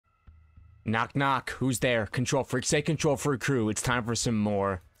Knock knock, who's there? Control freak, say control freak crew. It's time for some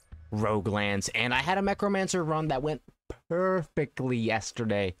more Roguelands. And I had a Necromancer run that went perfectly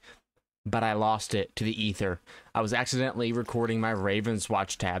yesterday, but I lost it to the ether. I was accidentally recording my Raven's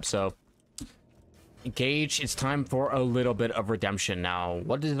Watch tab, so Gage, it's time for a little bit of redemption now.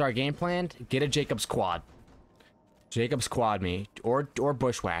 What is our game plan? Get a Jacob's quad. Jacob's quad me, or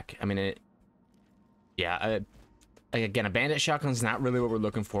bushwhack. I mean, again, a bandit shotgun's not really what we're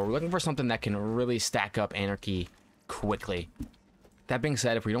looking for. We're looking for something that can really stack up anarchy quickly. That being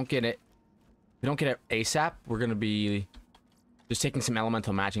said, if we don't get it ASAP, we're gonna be just taking some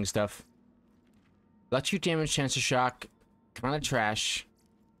elemental matching stuff. Electric damage, chance of shock, kind of trash.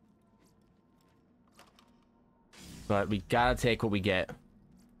 But we gotta take what we get.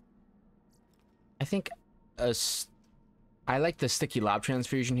 I think I like the sticky lob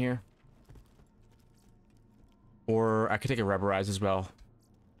transfusion here. Or I could take a Reberize as well.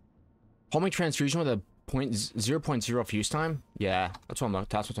 Homing transfusion with a 0.0 fuse time? Yeah, that's what I'm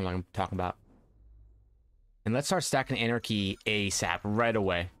talking about. And let's start stacking anarchy ASAP right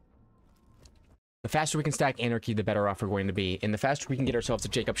away. The faster we can stack anarchy, the better off we're going to be. And the faster we can get ourselves a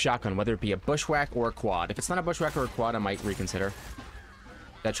Jacob shotgun, whether it be a bushwhack or a quad. If it's not a bushwhack or a quad, I might reconsider.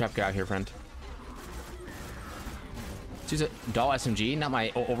 That trap, get out here, friend. Let's use a doll SMG, not my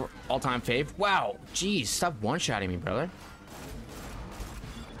all-time fave. Wow, jeez, stop one-shotting me, brother.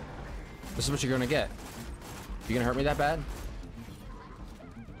 This is what you're gonna get. You gonna hurt me that bad?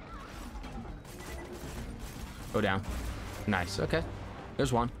 Go down. Nice, okay.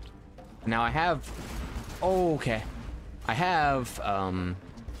 There's one. Now I have... Oh, okay. I have,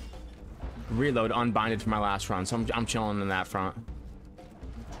 reload unbinded for my last run, so I'm chilling in that front.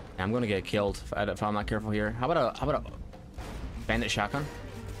 And I'm gonna get killed if I'm not careful here. How about a bandit shotgun?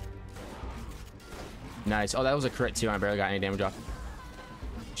 Nice. Oh, that was a crit too. I barely got any damage off.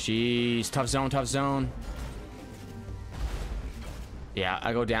 Jeez, tough zone, tough zone. Yeah,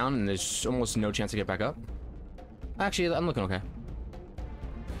 I go down and there's almost no chance to get back up. Actually, I'm looking okay.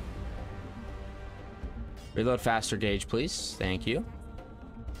 Reload faster, Gage, please. Thank you.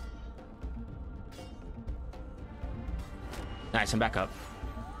 Nice, I'm back up.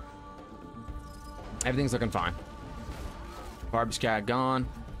 Everything's looking fine. Barb scat gone.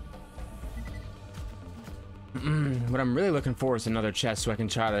 What I'm really looking for is another chest so I can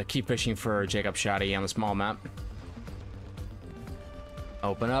try to keep fishing for Jacob Shoddy on the small map.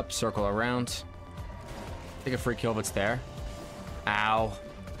 Open up, circle around. Take a free kill if it's there. Ow.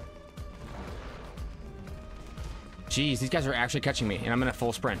 Jeez, these guys are actually catching me, and I'm in a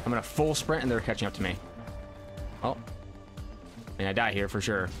full sprint. I'm in a full sprint, and they're catching up to me. Oh. And I die here for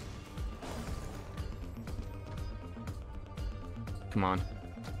sure. Come on.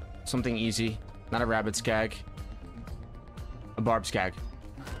 Something easy. Not a rabbit skag. A barb skag.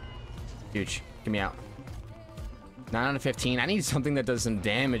 Huge. Get me out. 9 out of 15. I need something that does some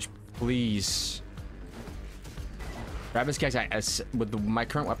damage, please. Rabbit skags, with my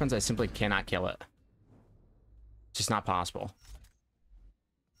current weapons, I simply cannot kill it. It's just not possible.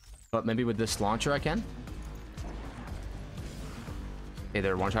 But maybe with this launcher I can. Hey,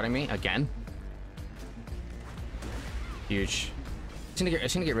 they're one-shotting me again. Huge. It's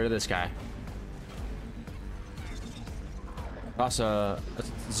gonna get rid of this guy. Also, a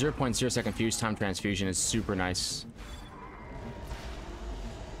 0.0 second fuse time transfusion is super nice.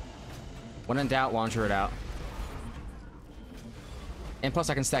 When in doubt, launcher it out. And plus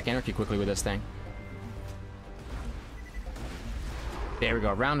I can stack anarchy quickly with this thing. There we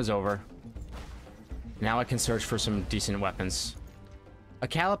go, round is over. Now I can search for some decent weapons. A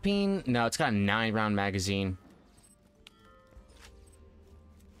Calipine? No, it's got a 9-round magazine.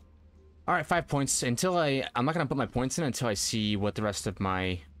 Alright, 5 points. I'm not gonna put my points in until I see what the rest of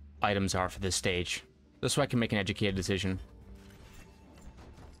my items are for this stage. This way I can make an educated decision.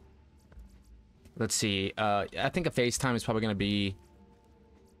 Let's see, I think a phase time is probably gonna be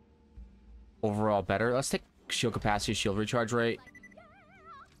overall better. Let's take shield capacity, shield recharge rate.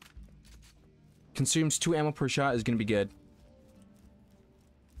 Consumes 2 ammo per shot is gonna be good.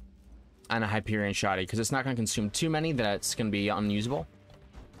 And a Hyperion Shoddy, because it's not gonna consume too many that it's gonna be unusable.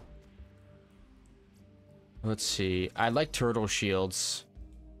 Let's see. I like turtle shields.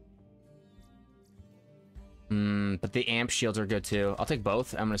 But the amp shields are good too. I'll take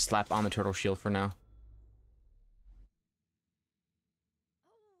both. I'm gonna slap on the turtle shield for now.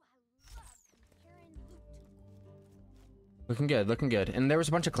 Looking good, looking good. And there was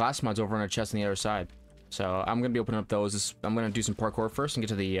a bunch of class mods over on our chest on the other side. So I'm gonna be opening up those. I'm gonna do some parkour first and get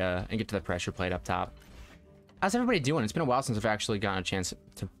to the pressure plate up top. How's everybody doing? It's been a while since I've actually gotten a chance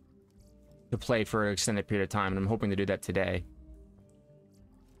to play for an extended period of time, and I'm hoping to do that today.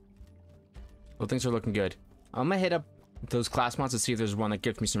 Well, things are looking good. I'm gonna hit up those class mods to see if there's one that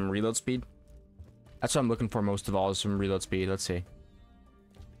gives me some reload speed. That's what I'm looking for most of all, is some reload speed. Let's see.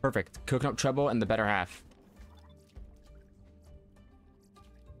 Perfect. Coconut treble and the better half.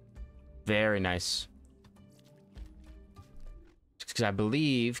 Very nice. Because I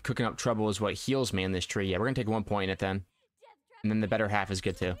believe cooking up trouble is what heals me in this tree. Yeah, we're gonna take 1 point in it then. And then the better half is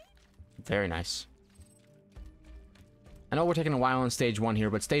good too. Very nice. I know we're taking a while on stage 1 here,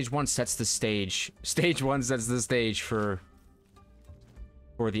 but stage 1 sets the stage. Stage 1 sets the stage for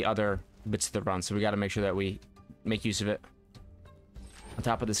the other bits of the run, so we gotta make sure that we make use of it. On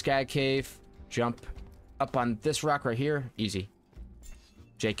top of the Skag Cave, jump up on this rock right here. Easy.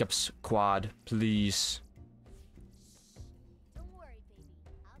 Jacob's quad, please.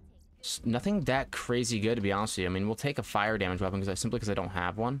 Nothing that crazy good, to be honest with you. I mean, we'll take a fire damage weapon simply because I don't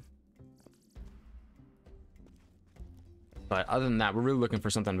have one. But other than that, we're really looking for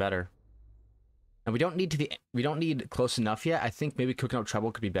something better. And we don't need close enough yet. I think maybe cooking up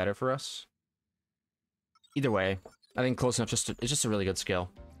trouble could be better for us. Either way, I think close enough is just a really good skill.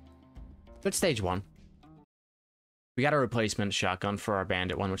 But stage 1. We got a replacement shotgun for our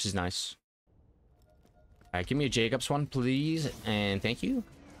bandit one, which is nice. Alright, give me a Jacobs one, please. And thank you.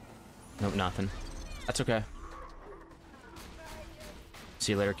 Nope, nothing. That's okay.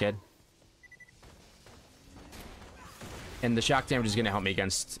 See you later, kid. And the shock damage is going to help me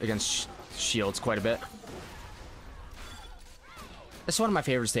against shields quite a bit. This is one of my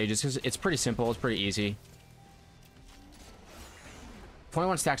favorite stages because it's pretty simple. It's pretty easy.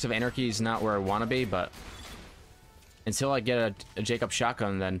 21 stacks of anarchy is not where I want to be, but until I get a Jacob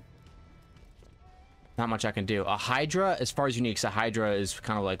shotgun, then not much I can do. A Hydra, as far as uniques, a Hydra is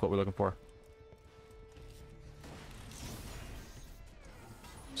kind of like what we're looking for.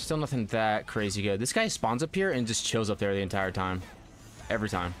 Still nothing that crazy good. This guy spawns up here and just chills up there the entire time. Every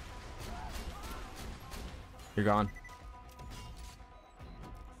time. You're gone.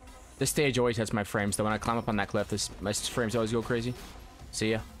 This stage always hits my frames, though. When I climb up on that cliff, my frames always go crazy.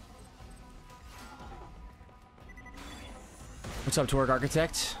 See ya. What's up, Torque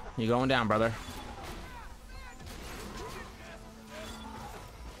Architect? You going down, brother?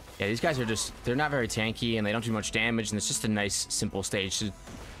 Yeah, these guys are they're not very tanky, and they don't do much damage, and it's just a nice, simple stage to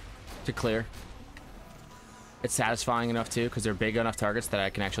clear. It's satisfying enough, too, because they're big enough targets that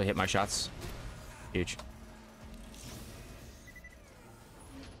I can actually hit my shots. Huge.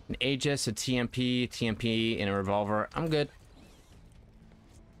 An Aegis, a TMP, and a revolver. I'm good.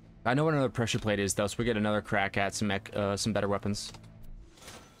 I know what another pressure plate is, though, so we get another crack at some better weapons.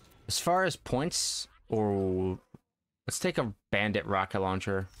 As far as points, let's take a bandit rocket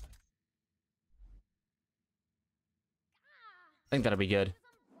launcher. I think that'll be good.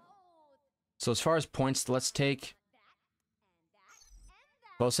 So as far as points, let's take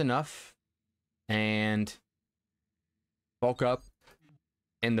close enough and bulk up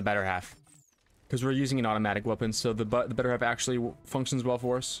in the better half, because we're using an automatic weapon, so the better half actually functions well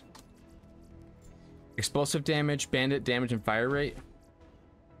for us. Explosive damage, bandit damage, and fire rate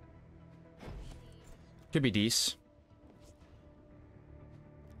could be decent.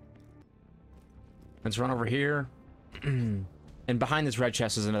 Let's run over here. And behind this red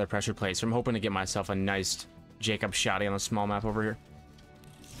chest is another pressure plate, so I'm hoping to get myself a nice Jacob shotty on a small map over here.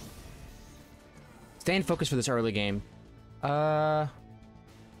 Staying focused for this early game.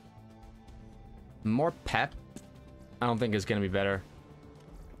 More pep, I don't think is going to be better.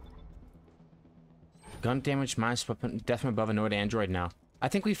 Gun damage minus weapon, death from above, annoyed android now. I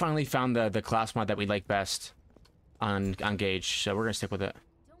think we finally found the class mod that we like best on Gauge, so we're going to stick with it.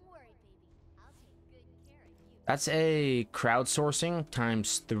 That's a crowdsourcing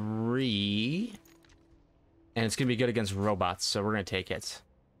 ×3. And it's going to be good against robots, so we're going to take it.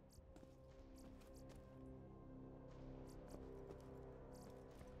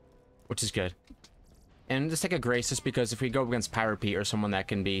 Which is good. And let's take a Grace, just because if we go against Pyropete or someone that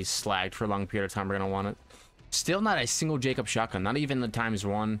can be slagged for a long period of time, we're going to want it. Still not a single Jacob shotgun, not even the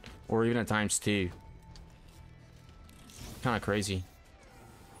 ×1 or even a ×2. Kind of crazy.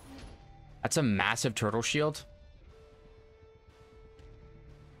 That's a massive turtle shield.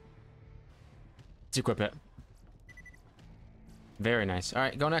 Let's equip it. Very nice. All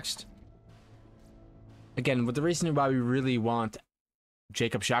right, go next. Again, with the reason why we really want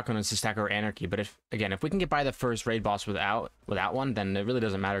Jacob shotgun is to stack our anarchy, but if we can get by the first raid boss without one, then it really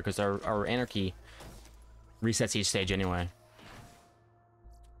doesn't matter, because our anarchy resets each stage anyway.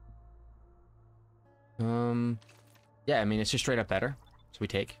 Yeah, I mean, it's just straight up better, so we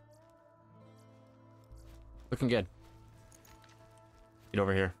take. Looking good. Get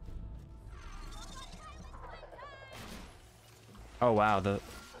over here. Oh wow,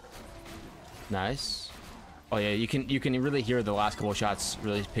 Nice. Oh yeah, you can really hear the last couple of shots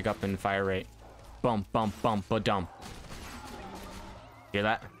really pick up in fire rate. Bump, bump, bump, ba-dum. Hear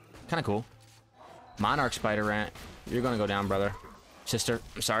that? Kind of cool. Monarch spider ant. You're gonna go down, brother. Sister,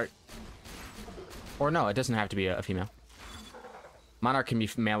 I'm sorry. Or no, it doesn't have to be a female. Monarch can be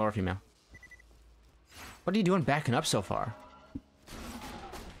male or female. What are you doing backing up so far?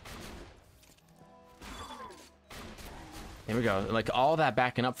 There we go. Like, all that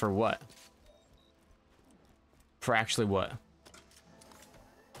backing up for what? For actually what?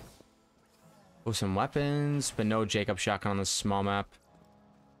 Oh, some weapons, but no Jacob shotgun on this small map.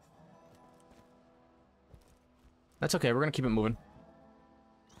 That's okay, we're gonna keep it moving.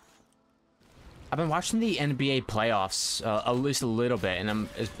 I've been watching the NBA playoffs at least a little bit, and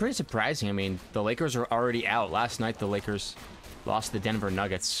it's pretty surprising. I mean, the Lakers are already out. Last night, the Lakers lost to the Denver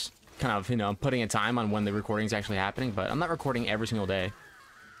Nuggets. Kind of, you know, putting a time on when the recording's actually happening, but I'm not recording every single day.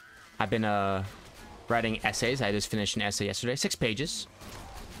 I've been writing essays. I just finished an essay yesterday, 6 pages,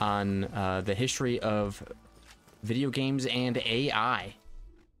 on the history of video games and AI.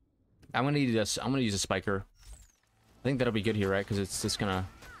 I'm gonna use a spiker. I think that'll be good here, right? Because it's just gonna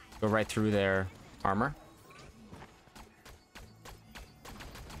go right through their armor.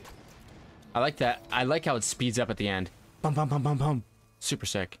 I like that. I like how it speeds up at the end. Bum, bum, bum, bum, bum. Super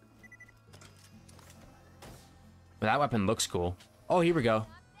sick. But that weapon looks cool. Oh, here we go.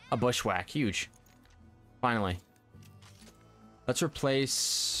 A bushwhack. Huge. Finally. Let's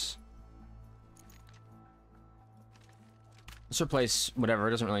replace whatever.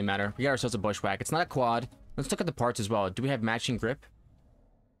 It doesn't really matter. We got ourselves a bushwhack. It's not a quad. Let's look at the parts as well. Do we have matching grip?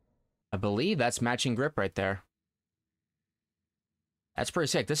 I believe that's matching grip right there. That's pretty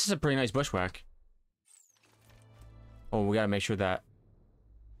sick. This is a pretty nice bushwhack. Oh, we gotta make sure that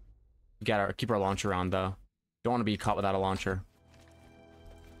we gotta keep our launcher on, though. Don't want to be caught without a launcher.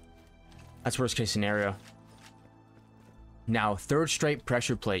 That's worst case scenario. Now, third straight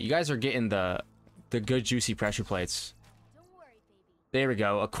pressure plate. You guys are getting the good juicy pressure plates. Don't worry, baby. There we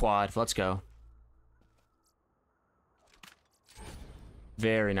go. A quad. Let's go.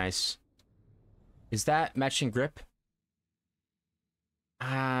 Very nice. Is that matching grip?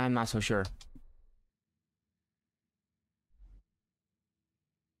 I'm not so sure.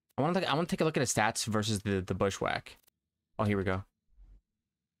 I want to take a look at his stats versus the bushwhack. Oh, here we go.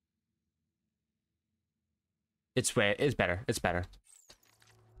 It's better. It's better.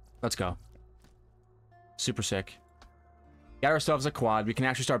 Let's go. Super sick. Got ourselves a quad. We can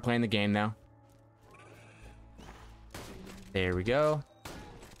actually start playing the game now. There we go.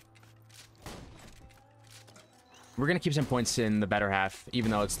 We're gonna keep some points in the better half,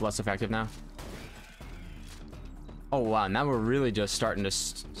 even though it's less effective now. Oh wow, now we're really just starting to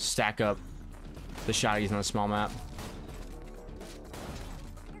stack up the shotties on the small map.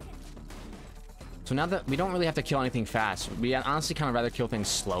 So now that we don't really have to kill anything fast, we honestly kind of rather kill things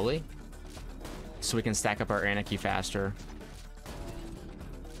slowly, so we can stack up our anarchy faster.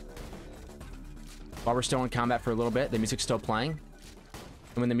 While we're still in combat for a little bit, the music's still playing,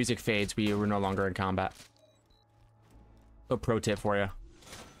 and when the music fades, we're no longer in combat. A pro tip for you.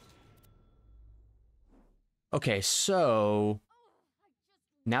 Okay, so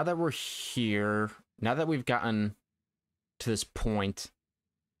now that we're here, now that we've gotten to this point,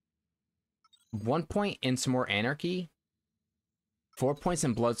 1 point in some more anarchy, 4 points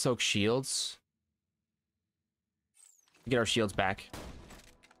in blood-soaked shields. Get our shields back.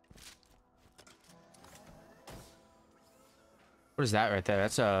 What is that right there?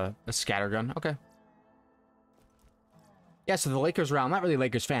 That's a scattergun. Okay. Yeah, so the Lakers round. I'm not really a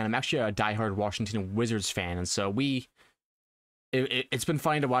Lakers fan. I'm actually a diehard Washington Wizards fan, and so it's been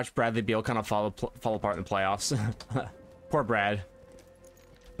funny to watch Bradley Beal kind of fall apart in the playoffs. Poor Brad.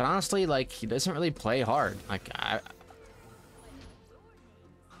 But honestly, like, he doesn't really play hard. Like, and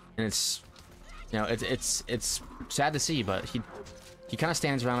it's, you know, it's sad to see, but he kind of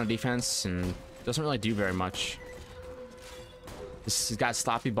stands around on defense and doesn't really do very much. He's got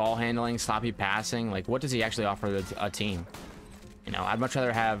sloppy ball handling, sloppy passing. Like, what does he actually offer a team? You know, I'd much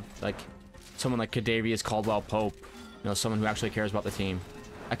rather have, like, someone like Kadarius Caldwell-Pope. You know, someone who actually cares about the team.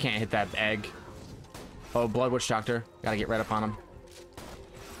 I can't hit that egg. Oh, Blood Witch Doctor. Gotta get right up on him.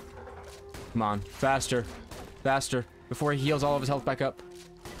 Come on. Faster. Faster. Before he heals all of his health back up.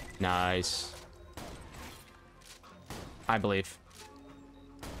 Nice. I believe.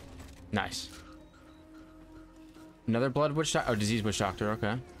 Nice. Another Blood Witch Doctor? Oh, Disease Witch Doctor. Okay.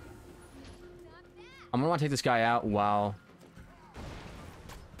 I'm gonna want to take this guy out while...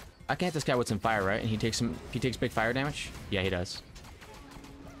 I can hit this guy with some fire, right? And he takes big fire damage? Yeah, he does.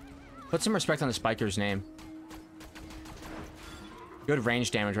 Put some respect on the Spiker's name. Good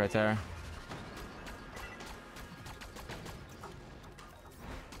range damage right there.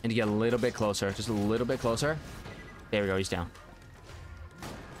 And to get a little bit closer. Just a little bit closer. There we go. He's down.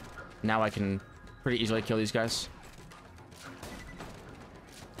 Now I can pretty easily kill these guys.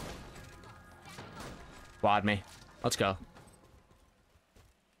 Wad me. Let's go.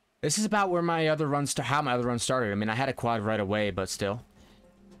 This is about where my other run how my other run started. I mean, I had a quad right away, but still.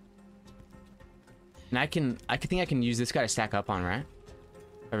 And I think I can use this guy to stack up on, right?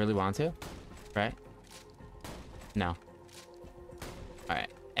 If I really want to, right? No. All right.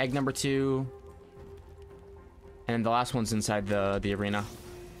 Egg number 2. And the last one's inside the arena.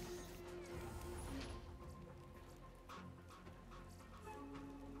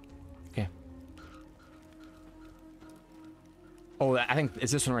 Okay. Oh, I think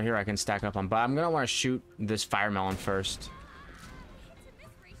it's this one right here I can stack up on, but I'm gonna want to shoot this fire melon first.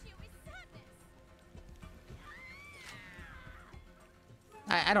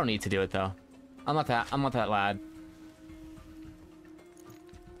 I don't need to do it though. I'm not that lad.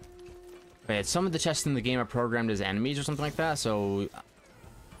 Wait, some of the chests in the game are programmed as enemies or something like that, so...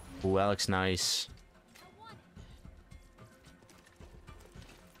 Ooh, that looks nice.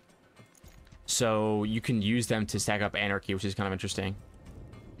 So you can use them to stack up anarchy, which is kind of interesting.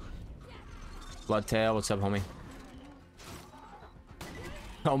 Bloodtail, what's up, homie?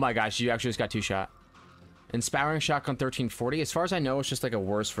 Oh my gosh, you actually just got 2 shot. Inspiring shotgun 1340. As far as I know, it's just like a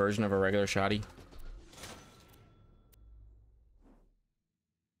worse version of a regular shotty.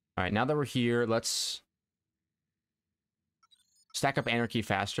 All right, now that we're here, let's stack up anarchy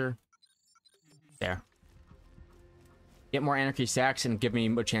faster. There. Get more anarchy stacks and give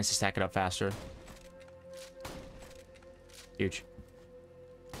me a chance to stack it up faster. Huge.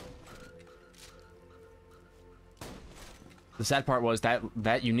 The sad part was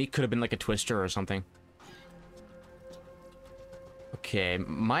that unique could have been like a twister or something. Okay,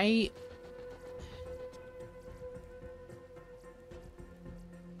 my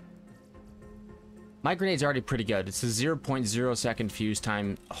grenade's already pretty good. It's a 0.0 second fuse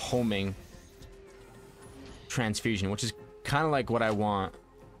time homing transfusion, which is kind of like what I want.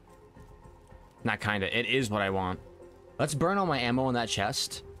 Not kind of, it is what I want. Let's burn all my ammo in that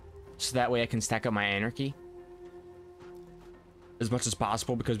chest, so that way I can stack up my anarchy as much as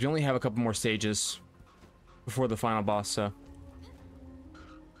possible, because we only have a couple more stages before the final boss, so.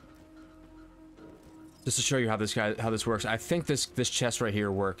 Just to show you how this works. I think this chest right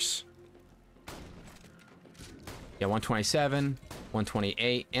here works. Yeah, 127,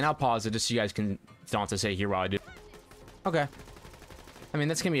 128, and I'll pause it just so you guys don't have to stay here while I do. Okay. I mean,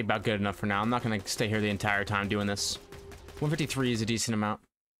 that's gonna be about good enough for now. I'm not gonna stay here the entire time doing this. 153 is a decent amount.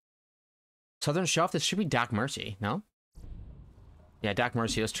 Southern Shelf, this should be Doc Mercy, no? Yeah, Doc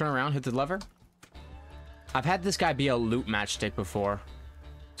Mercy. Let's turn around, hit the lever. I've had this guy be a loot matchstick before,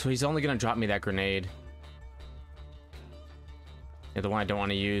 so he's only gonna drop me that grenade. Yeah, the one I don't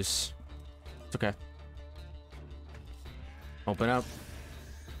want to use. It's okay. Open up.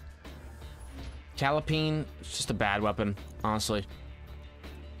 Calipine, it's just a bad weapon, honestly.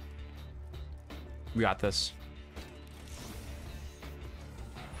 We got this.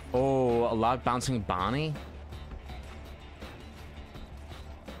 Oh, a loud bouncing Bonnie?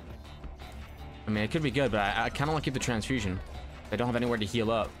 I mean, it could be good, but I kind of want to keep the transfusion. I don't have anywhere to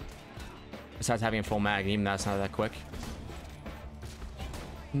heal up. Besides having a full mag, even that's not that quick.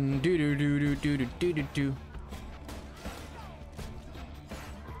 Do.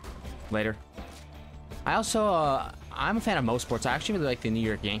 Later. I also, I'm a fan of most sports. I actually really like the New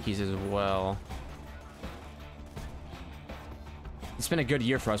York Yankees as well. It's been a good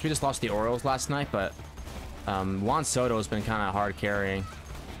year for us. We just lost the Orioles last night, but Juan Soto has been kind of hard carrying.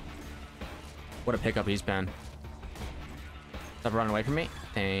 What a pickup he's been. Stop running away from me.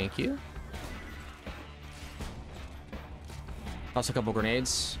 Thank you. Toss a couple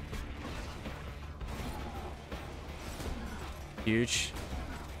grenades. Huge.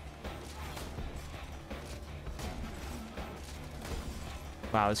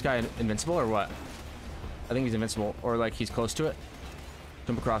 Wow, this guy invincible or what? I think he's invincible, or like he's close to it.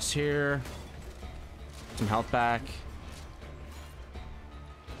 Jump across here. Some health back.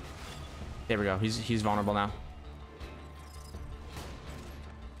 There we go. He's vulnerable now.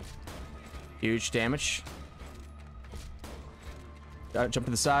 Huge damage. Jump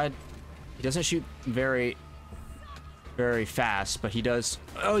to the side. He doesn't shoot very fast, but he does.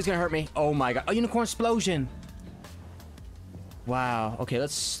 Oh, he's gonna hurt me. Oh my god. Oh, unicorn explosion. Wow. Okay,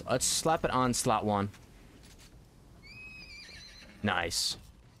 let's slap it on slot 1. Nice.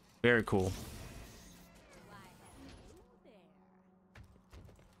 Very cool.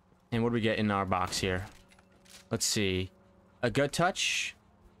 And what do we get in our box here? Let's see. A good touch.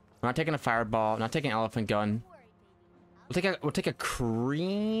 I'm not taking a fireball. I'm not taking an elephant gun. We'll take a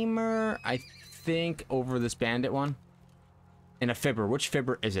creamer, I think, over this bandit one. And a fibber. Which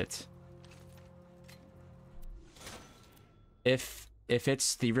fibber is it? If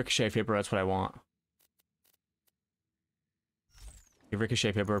it's the ricochet fibber, that's what I want. The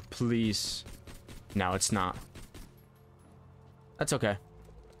ricochet fibber, please. No, it's not. That's okay.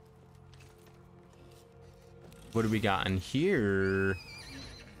 What do we got in here?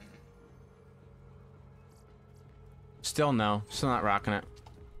 Still no. Still not rocking it.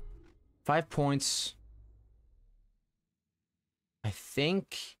 5 points. I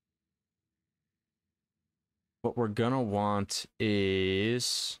think what we're gonna want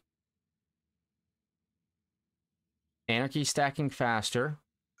is anarchy stacking faster.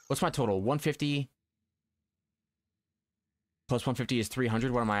 What's my total? 150 plus 150 is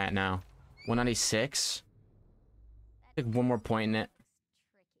 300. What am I at now? 196. Take one more point in it.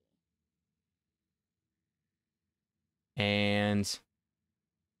 And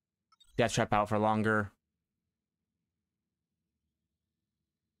death trap out for longer.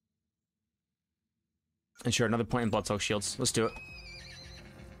 And sure, another point in blood soak shields. Let's do it.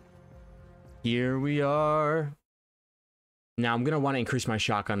 Here we are. Now I'm gonna want to increase my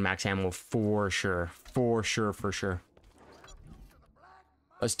shotgun max ammo for sure. For sure.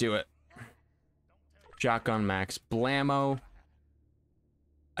 Let's do it. Shotgun max blammo.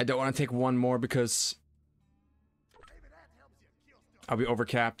 I don't want to take one more because I'll be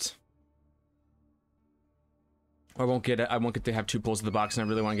overcapped. I won't get to have 2 pulls of the box, and I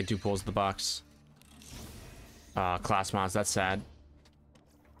really want to get 2 pulls of the box. Class mods, that's sad.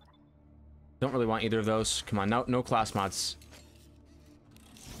 Don't really want either of those. Come on, no class mods.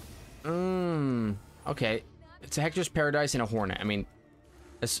 Okay. It's a Hector's Paradise and a Hornet. I mean,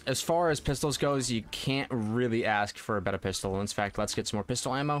 as far as pistols goes, you can't really ask for a better pistol. In fact, let's get some more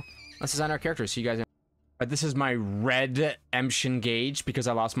pistol ammo. Let's design our characters. See you guys. This is my red Emshin gauge because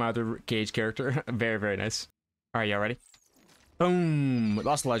I lost my other gauge character. Very, very nice. All right, y'all ready? Boom!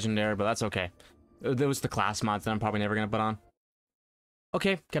 Lost a legendary, but that's okay. Those are the class mods that I'm probably never gonna put on.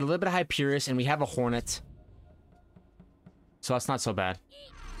 Okay, got a little bit of Hyperius, and we have a Hornet. So that's not so bad.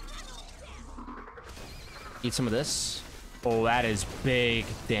 Eat some of this. Oh, that is big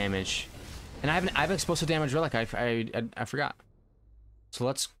damage. And I have explosive damage relic. I forgot. So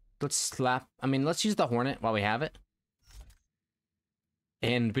let's slap. I mean, let's use the Hornet while we have it.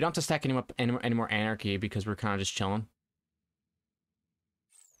 And we don't have to stack any more anarchy because we're kind of just chilling.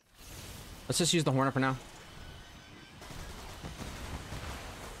 Let's just use the Hornet for now.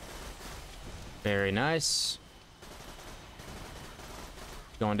 Very nice.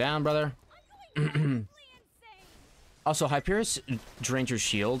 Going down, brother. Also, Hyperius drains your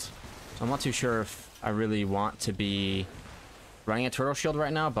shield. So I'm not too sure if I really want to be running a turtle shield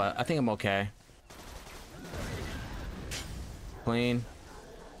right now, but I think I'm okay. Clean.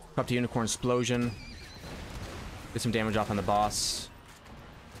 Up to Unicorn Explosion. Get some damage off on the boss.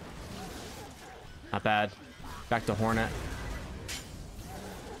 Not bad. Back to Hornet.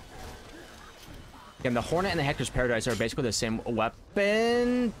 Again, the Hornet and the Hector's Paradise are basically the same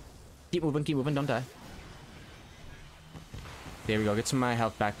weapon. Keep moving, don't die. There we go. Get some of my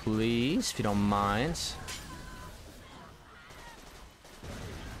health back, please, if you don't mind.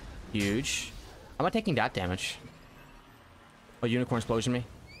 Huge. How am I taking that damage? Oh, Unicorn Explosion me.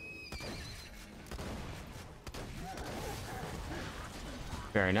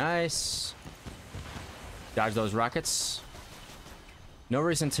 Very nice. Dodge those rockets. No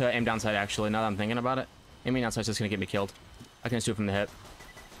reason to aim downside, actually, now that I'm thinking about it. Aiming downside is just going to get me killed. I can just do it from the hip.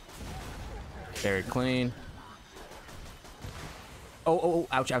 Very clean. Oh,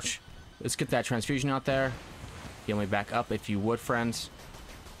 ouch, ouch. Let's get that transfusion out there. Heal me back up if you would, friends.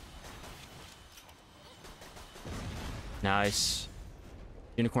 Nice.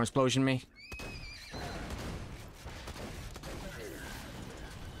 Unicorn Explosion me.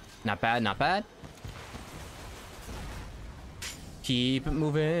 Not bad, not bad. Keep it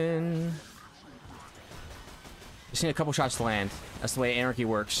moving. Just need a couple shots to land. That's the way anarchy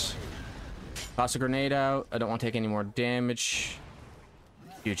works. Toss a grenade out. I don't want to take any more damage.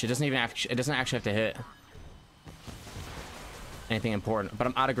 Huge. It doesn't actually have to hit anything important. But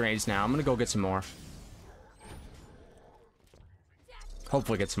I'm out of grenades now. I'm gonna go get some more.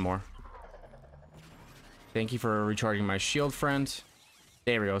 Hopefully get some more. Thank you for recharging my shield, friend.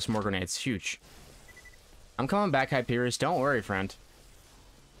 There we go. Some more grenades. Huge. I'm coming back, Hyperius. Don't worry, friend.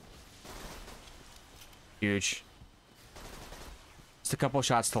 Huge. Just a couple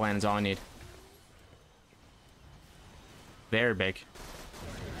shots to land is all I need. Very big.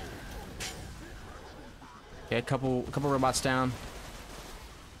 Okay, a couple robots down.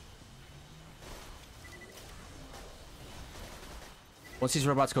 Once these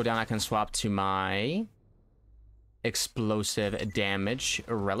robots go down, I can swap to my explosive damage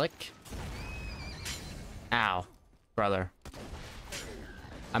relic. Ow, brother.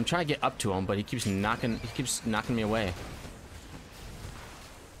 I'm trying to get up to him, but he keeps knocking me away.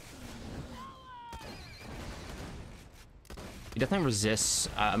 He definitely resists.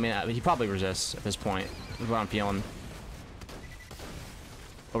 I mean, he probably resists at this point. Is what I'm feeling.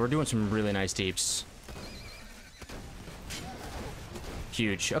 But we're doing some really nice deeps.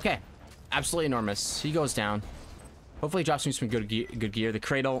 Huge. Okay. Absolutely enormous. He goes down. Hopefully he drops me some good gear. The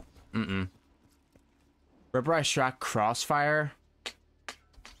cradle. Rubberized shock crossfire.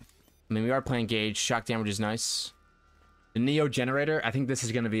 I mean, we are playing gauge. Shock damage is nice. The Neo generator. I think this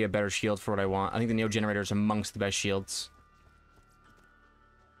is going to be a better shield for what I want. I think the Neo generator is amongst the best shields.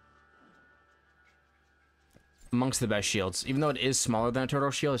 Amongst the best shields. Even though it is smaller than a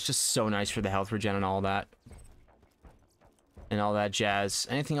turtle shield, it's just so nice for the health regen and all that. And all that jazz.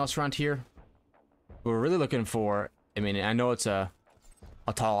 Anything else around here? We're really looking for... I mean, I know it's a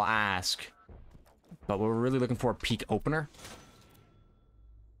tall ask. But we're really looking for a peak opener.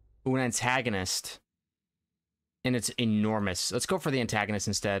 Ooh, an antagonist. And it's enormous. Let's go for the antagonist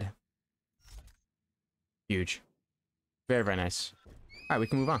instead. Huge. Very, very nice. Alright, we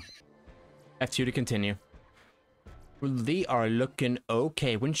can move on. F2 to continue. They are looking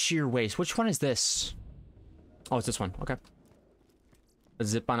okay. Wind shear waist. Which one is this? Oh, it's this one. Okay.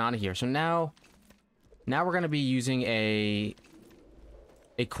 Let's zip on out of here. So now we're gonna be using a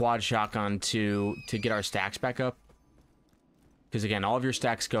quad shotgun to get our stacks back up. Because again, all of your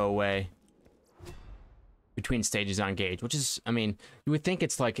stacks go away between stages on gauge, which is, I mean, you would think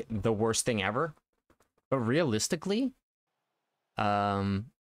it's like the worst thing ever, but realistically, Gage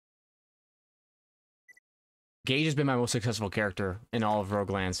has been my most successful character in all of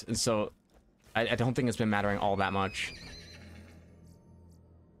Roguelands, and so I don't think it's been mattering all that much.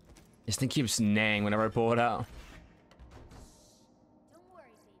 This thing keeps neighing whenever I pull it out. Don't worry,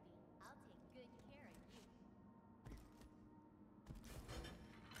 baby. I'll take good care of you.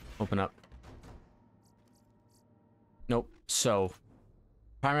 Open up. Nope. So,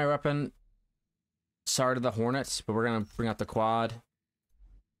 primary weapon. Sorry to the Hornets, but we're gonna bring out the quad.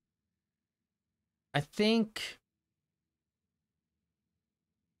 I think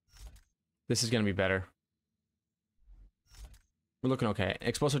this is gonna be better. We're looking okay.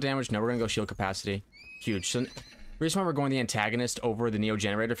 Explosive damage, no, we're gonna go shield capacity. Huge. So, the reason why we're going the antagonist over the Neo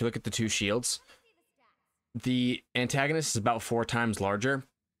generator, if you look at the two shields, the antagonist is about 4 times larger,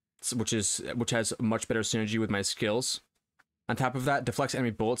 which has much better synergy with my skills. On top of that, deflects enemy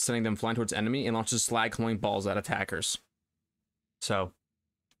bullets, sending them flying towards enemy, and launches slag glowing balls at attackers. So,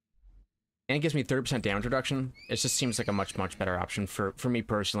 and it gives me 30% damage reduction. It just seems like a much better option for me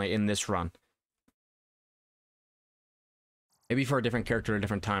personally in this run. Maybe for a different character at a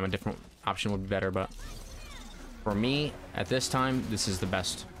different time, a different option would be better, but for me, at this time, this is the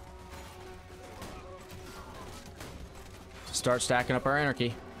best. Start stacking up our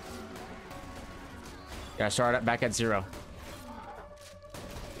anarchy. Gotta start back at 0.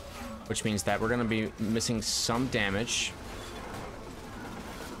 Which means that we're gonna be missing some damage.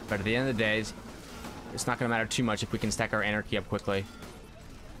 But at the end of the day, it's not gonna matter too much if we can stack our anarchy up quickly.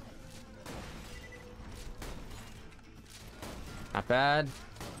 Not bad.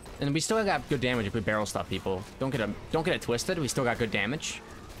 And we still got good damage if we barrel stop people. Don't get it twisted. We still got good damage.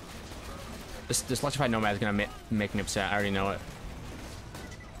 This electrified nomad is gonna make me upset. I already know it.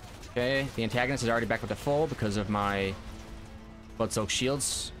 Okay, the antagonist is already back with the full because of my blood-soaked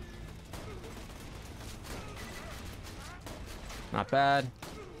shields. Not bad.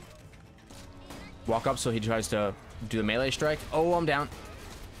 Walk up so he tries to do the melee strike. Oh, I'm down.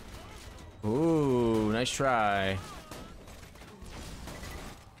 Ooh, nice try.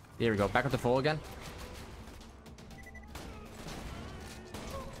 Here we go. Back with the full again.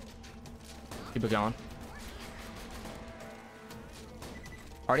 Keep it going.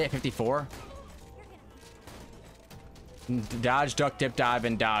 Already at 54. Dodge, duck, dip, dive,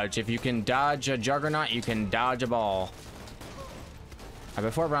 and dodge. If you can dodge a juggernaut, you can dodge a ball. Alright,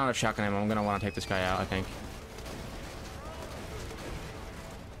 before I run out of shotgun ammo, I'm gonna want to take this guy out, I think.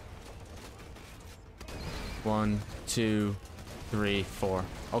 One, two, 3, 4.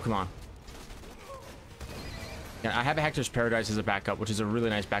 Oh, come on. Yeah, I have a Hector's Paradise as a backup, which is a really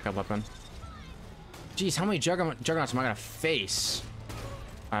nice backup weapon. Jeez, how many juggernauts am I gonna face?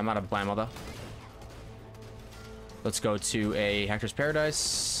 I'm out of blammo, though. Let's go to a Hector's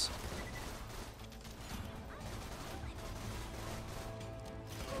Paradise.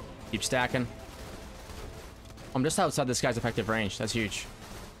 Keep stacking. I'm just outside this guy's effective range. That's huge.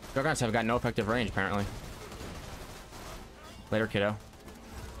 Juggernauts have got no effective range, apparently. Later, kiddo.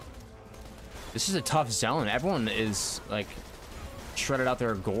 This is a tough zone. Everyone is, like, shredded out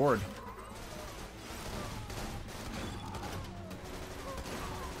their gourd.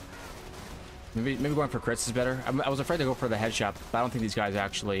 Maybe going for crits is better. I was afraid to go for the headshot, but I don't think these guys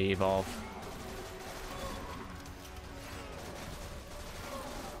actually evolve.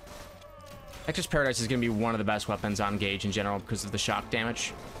 Hector's Paradise is going to be one of the best weapons on Gage in general because of the shock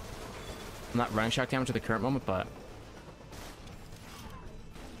damage. I'm not running shock damage at the current moment, but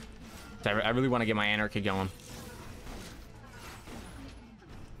I really want to get my Anarchy going.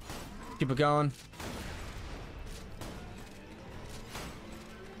 Keep it going.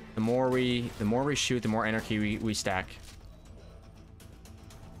 The more we shoot, the more Anarchy we stack.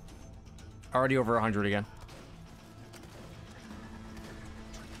 Already over 100 again.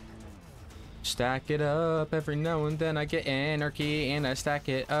 Stack it up every now and then. I get Anarchy and I stack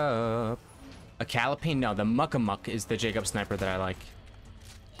it up. A Calipine? No, the Muck-a-Muck is the Jacob sniper that I like.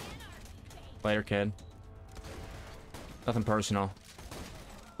 Later, kid. Nothing personal.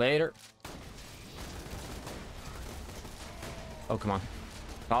 Later. Oh, come on.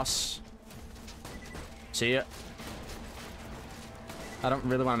 Toss. See ya. I don't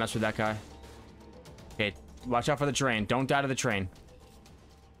really want to mess with that guy. Okay, watch out for the train. Don't die to the train.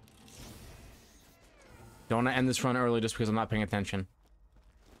 Don't want to end this run early just because I'm not paying attention.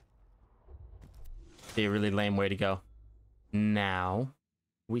 Be a really lame way to go. Now,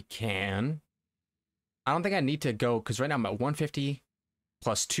 we can... I don't think I need to go, because right now I'm at 150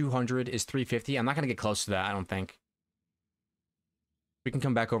 plus 200 is 350. I'm not going to get close to that, I don't think. We can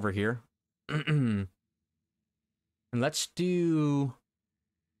come back over here. And let's do...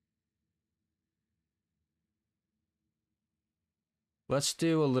 Let's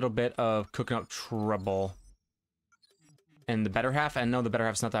do a little bit of cooking up trouble. And the better half, I know the better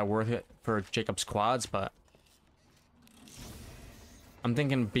half's not that worth it for Jacob's quads, but... I'm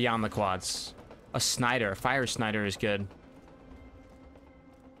thinking beyond the quads. A Snider, a Fire Snider is good.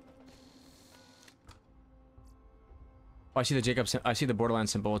 Oh, I see the Jacob's, I see the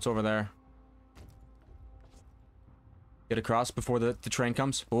Borderlands symbol, it's over there. Get across before the train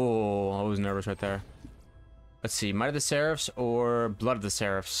comes. Oh, I was nervous right there. Let's see, Might of the Seraphs or Blood of the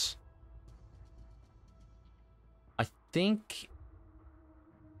Seraphs? I think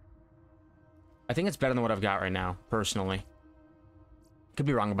it's better than what I've got right now, personally. Could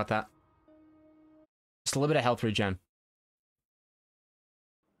be wrong about that. Just a little bit of health regen.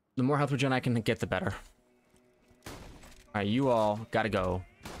 The more health regen I can get, the better. Alright, you all gotta go.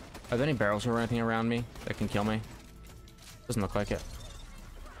 Are there any barrels or anything around me that can kill me? Doesn't look like it.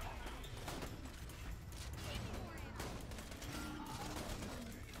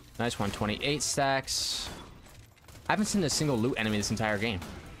 Nice 128 stacks. I haven't seen a single loot enemy this entire game.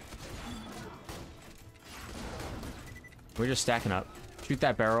 We're just stacking up. Shoot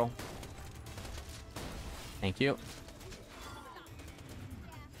that barrel. Thank you.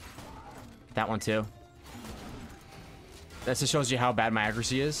 That one too. That just shows you how bad my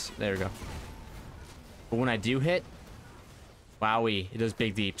accuracy is. There we go. But when I do hit, wowie, it does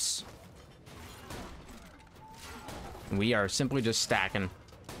big deeps. And we are simply just stacking.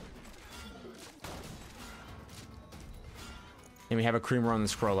 And we have a creamer on the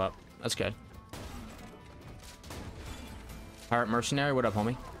scroll up. That's good. Pirate Mercenary, what up,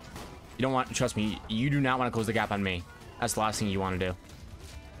 homie? You don't want, trust me, you do not want to close the gap on me. That's the last thing you want to do.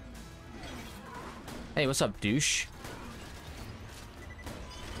 Hey, what's up, douche?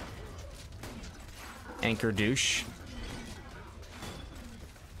 Anchor douche.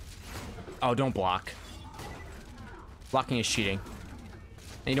 Oh, don't block. Blocking is cheating.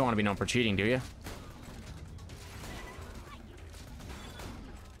 And you don't want to be known for cheating, do you?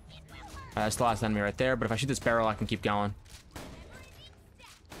 That's the last enemy right there, but if I shoot this barrel, I can keep going.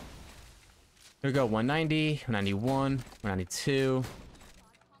 Here we go, 190, 191, 192.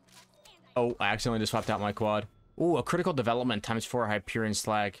 Oh, I accidentally just swapped out my quad. Ooh, a critical development ×4 Hyperion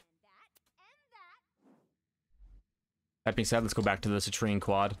slag. That being said, let's go back to the Citrine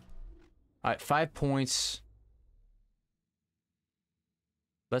quad. Alright, 5 points.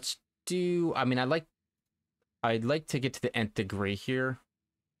 Let's do... I mean, I'd like to get to the nth degree here.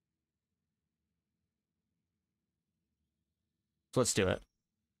 So let's do it.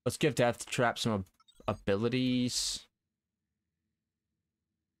 Let's give Death Trap some abilities.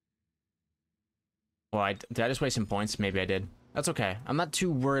 Well, did I just waste some points? Maybe I did. That's okay. I'm not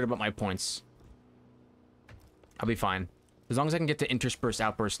too worried about my points. I'll be fine. As long as I can get to intersperse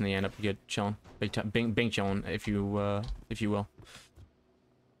outburst in the end, I'll be good. Chilling. Big time. Bing chilling, if you will.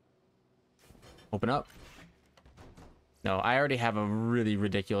 Open up. No, I already have a really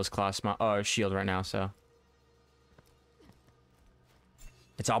ridiculous shield right now, so.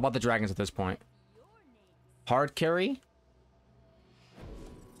 It's all about the dragons at this point. Hard carry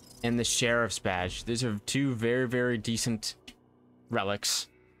and the sheriff's badge. These are two very, very decent relics.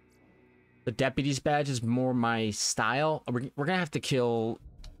 The deputy's badge is more my style. We're gonna have to kill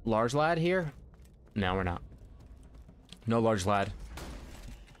large lad here. No, we're not. No large lad.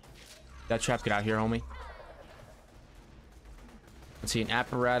 That trap, get out here, homie. Let's see, an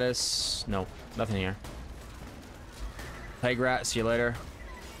apparatus. Nope, nothing here. Plague rat, see you later.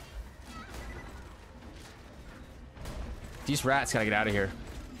 These rats gotta get out of here.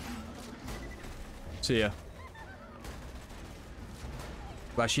 See ya.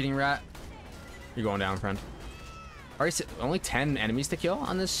 Flesh eating rat. You're going down, friend. Alright, so only 10 enemies to kill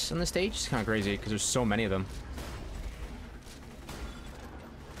on this stage. It's kind of crazy because there's so many of them.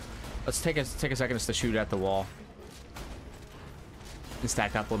 Let's take a second just to shoot at the wall and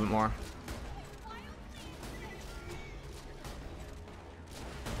stack up a little bit more.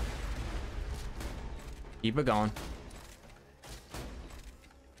 Keep it going.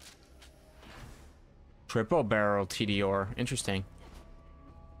 Triple barrel TDR. Interesting.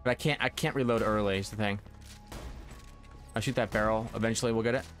 But I can't reload early is the thing. I'll shoot that barrel. Eventually we'll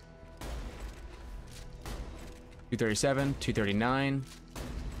get it. 237, 239,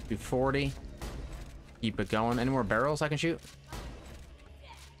 240. Keep it going. Any more barrels I can shoot?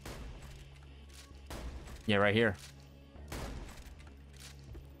 Yeah, right here.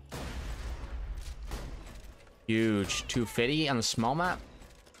 Huge. 250 on the small map.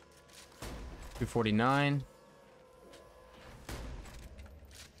 249.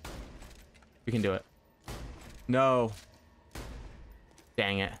 We can do it. No.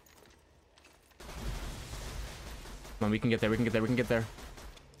 Dang it. Come on, we can get there. We can get there. We can get there.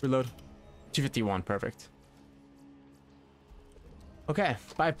 Reload. 251. Perfect. Okay.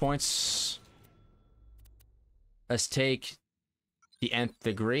 5 points. Let's take the nth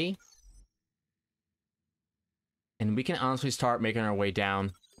degree. And we can honestly start making our way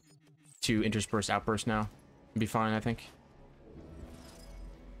down to interspersed outburst now. It'll be fine, I think.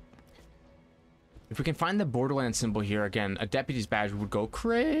 If we can find the Borderlands symbol here, again, a deputy's badge would go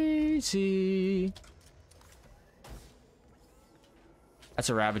crazy. That's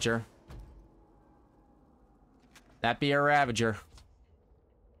a Ravager. That be a Ravager.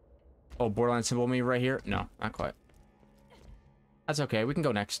 Oh, Borderlands symbol me right here? No, not quite. That's okay, we can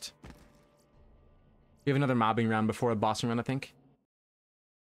go next. We have another mobbing round before a bossing round, I think.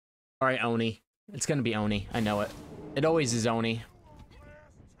 Alright, Oni. It's gonna be Oni, I know it. It always is Oni.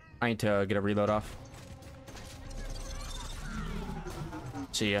 I need to get a reload off.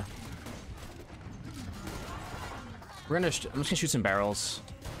 See ya. I'm just gonna shoot some barrels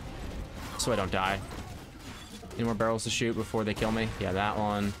so I don't die. Any more barrels to shoot before they kill me? Yeah, that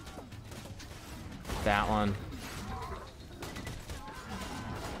one. That one.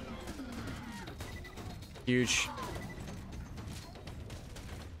 Huge.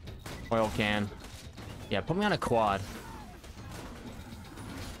 Oil can. Yeah, put me on a quad.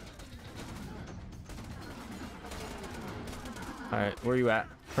 Alright, where are you at?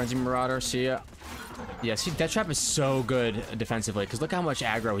 Frenzy Marauder, see ya. Yeah, see, Death Trap is so good defensively, because look how much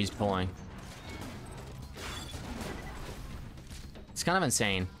aggro he's pulling. It's kind of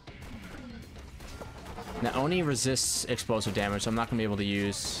insane. Now, Oni resists explosive damage, so I'm not going to be able to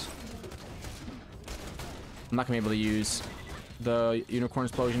use... I'm not going to be able to use the Unicorn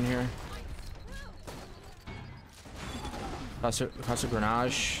Explosion here. Cluster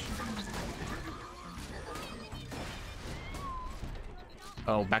Grenage.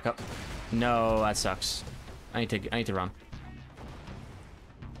 Oh, back up. No, that sucks. I need to run.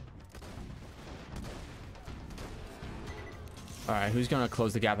 Alright, who's gonna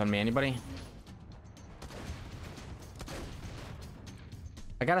close the gap on me? Anybody?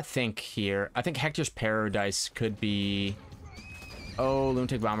 I gotta think here. I think Hector's Paradise could be... Oh,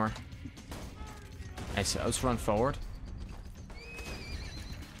 Lunatic Bomber. Nice. Let's run forward.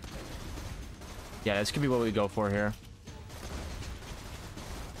 Yeah, this could be what we go for here.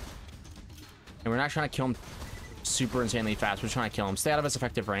 And we're not trying to kill him super insanely fast. We're trying to kill him. Stay out of his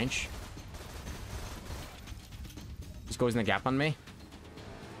effective range. Just goes in the gap on me.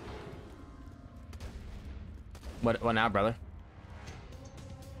 What now, brother?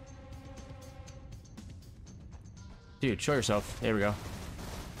 Dude, show yourself. There we go.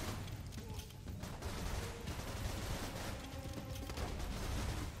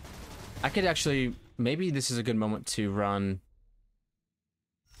 I could actually... Maybe this is a good moment to run...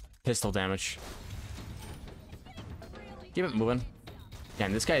 pistol damage. Keep it moving. Yeah,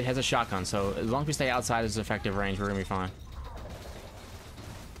 and this guy has a shotgun, so as long as we stay outside his effective range, we're gonna be fine.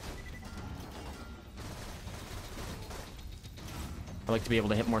 I like to be able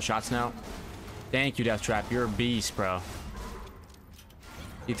to hit more shots now. Thank you, Death Trap. You're a beast, bro.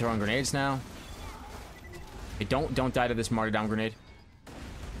 You throwing grenades now? Hey, don't die to this martyrdom grenade.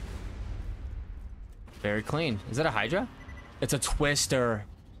 Very clean. Is that a Hydra? It's a Twister.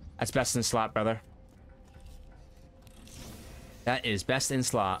 That's best in slot, brother. That is best in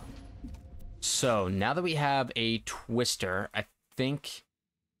slot. So, now that we have a Twister, I think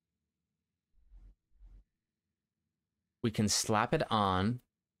we can slap it on.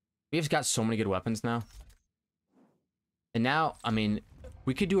 We've got so many good weapons now. And now, I mean,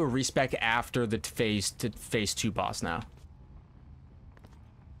 we could do a respec after the phase 2 boss now.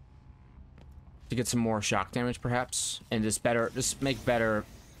 To get some more shock damage, perhaps. And just make better,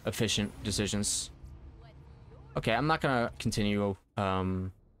 efficient decisions. Okay, I'm not gonna continue, I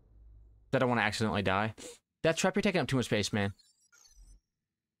don't want to accidentally die. That trap, you're taking up too much space, man.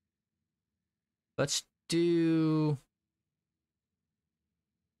 Let's do...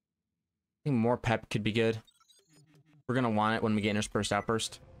 I think more pep could be good. We're gonna want it when we get interspersed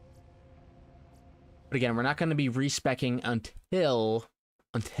outburst. But again, we're not gonna be respecking until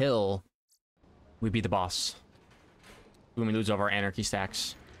we beat the boss. When we lose over our anarchy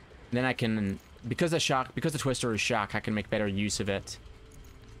stacks. And then I can, because the Twister is shock, I can make better use of it.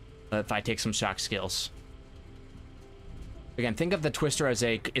 If I take some shock skills. Again, think of the Twister as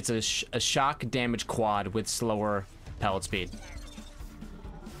a shock damage quad with slower pellet speed.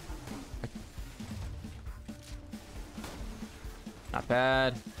 Not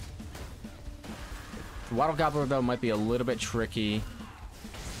bad. The Waddle Gobbler, though, might be a little bit tricky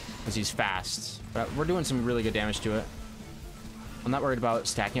because he's fast. But we're doing some really good damage to it. I'm not worried about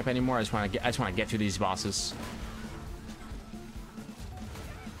stacking up anymore. I just want to get through these bosses.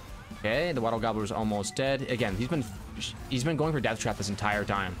 Okay, the Waddle Gobbler's almost dead. Again, he's been going for Death Trap this entire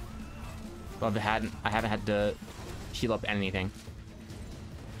time. But I haven't had to heal up anything.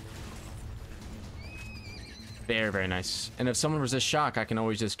 Very, very nice. And if someone resists shock, I can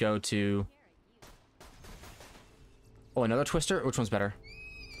always just go to... Oh, another Twister? Which one's better?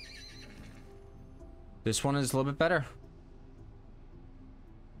 This one is a little bit better.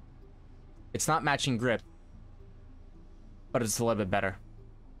 It's not matching grip, but it's a little bit better.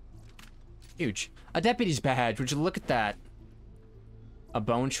 Huge. A Deputy's Badge. Would you look at that? A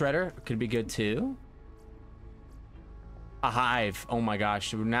Bone Shredder could be good too. A Hive. Oh my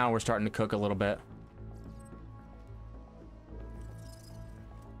gosh. Now we're starting to cook a little bit.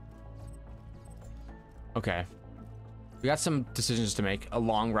 Okay. We got some decisions to make. A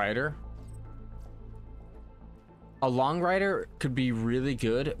Long Rider. A Long Rider could be really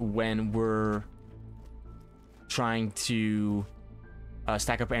good when we're trying to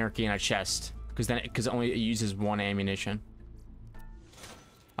stack up anarchy in our chest, because it only uses one ammunition.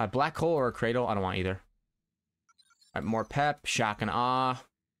 A Black Hole or a Cradle? I don't want either. All right, more pep, shock and awe.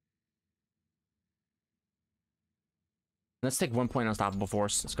 Let's take 1 point Unstoppable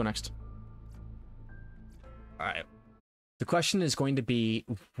Force. Let's go next. All right. The question is going to be,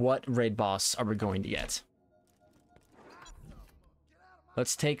 what raid boss are we going to get?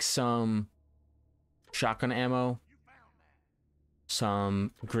 Let's take some shotgun ammo,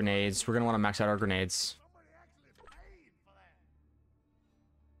 some grenades. We're going to want to max out our grenades.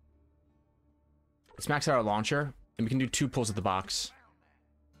 Let's max out our launcher, and we can do 2 pulls at the box.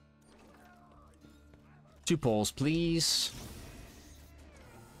 2 pulls, please.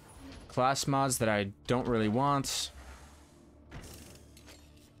 Class mods that I don't really want.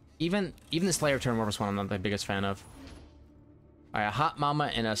 Even the Slayer Terramorphous one I'm not the biggest fan of. Alright, a Hot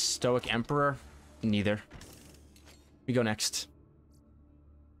Mama and a Stoic Emperor? Neither. We go next.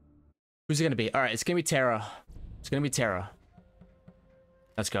 Who's it gonna be? Alright, it's gonna be Terra. It's gonna be Terra.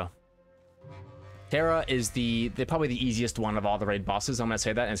 Let's go. Terra is probably the easiest one of all the raid bosses. I'm gonna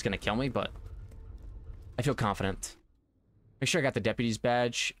say that, and it's gonna kill me, but I feel confident. Make sure I got the Deputy's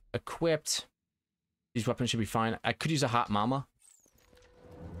Badge equipped. These weapons should be fine. I could use a Hot Mama.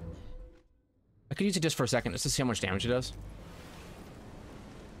 I could use it just for a second, just to see how much damage it does.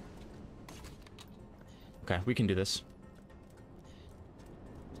 Okay, we can do this.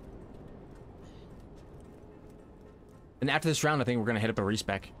 And after this round, I think we're gonna hit up a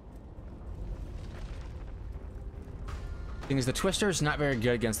respec. Thing is, the Twister's not very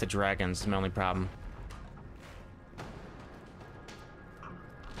good against the dragons. It's my only problem.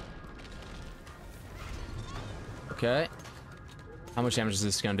 Okay. How much damage is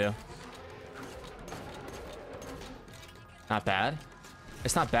this gonna do? Not bad.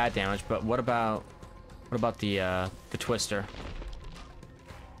 It's not bad damage, but what about the Twister?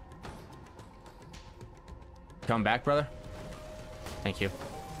 Come back, brother. Thank you.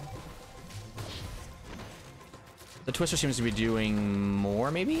 The Twister seems to be doing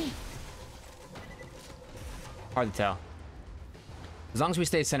more, maybe? Hard to tell. As long as we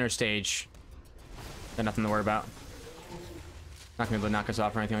stay center stage, then nothing to worry about. Not gonna be able to knock us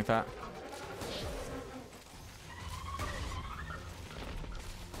off or anything like that.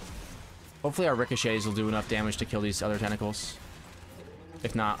 Hopefully our ricochets will do enough damage to kill these other tentacles.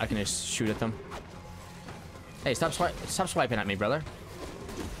 If not, I can just shoot at them. Hey, stop swiping at me, brother.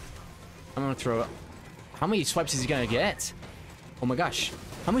 I'm gonna throw it. How many swipes is he gonna get? Oh my gosh.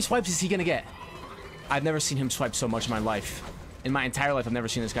 How many swipes is he gonna get? I've never seen him swipe so much in my life. In my entire life, I've never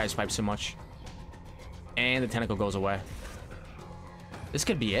seen this guy swipe so much. And the tentacle goes away. This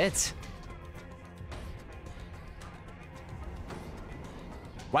could be it.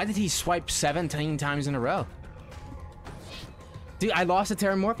 Why did he swipe 17 times in a row? Dude, I lost a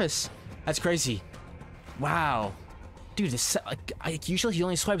Terramorphous. That's crazy. Wow. Dude, usually he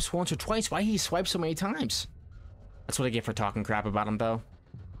only swipes once or twice. Why he swipes so many times? That's what I get for talking crap about him, though.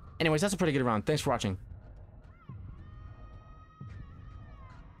 Anyways, that's a pretty good round. Thanks for watching.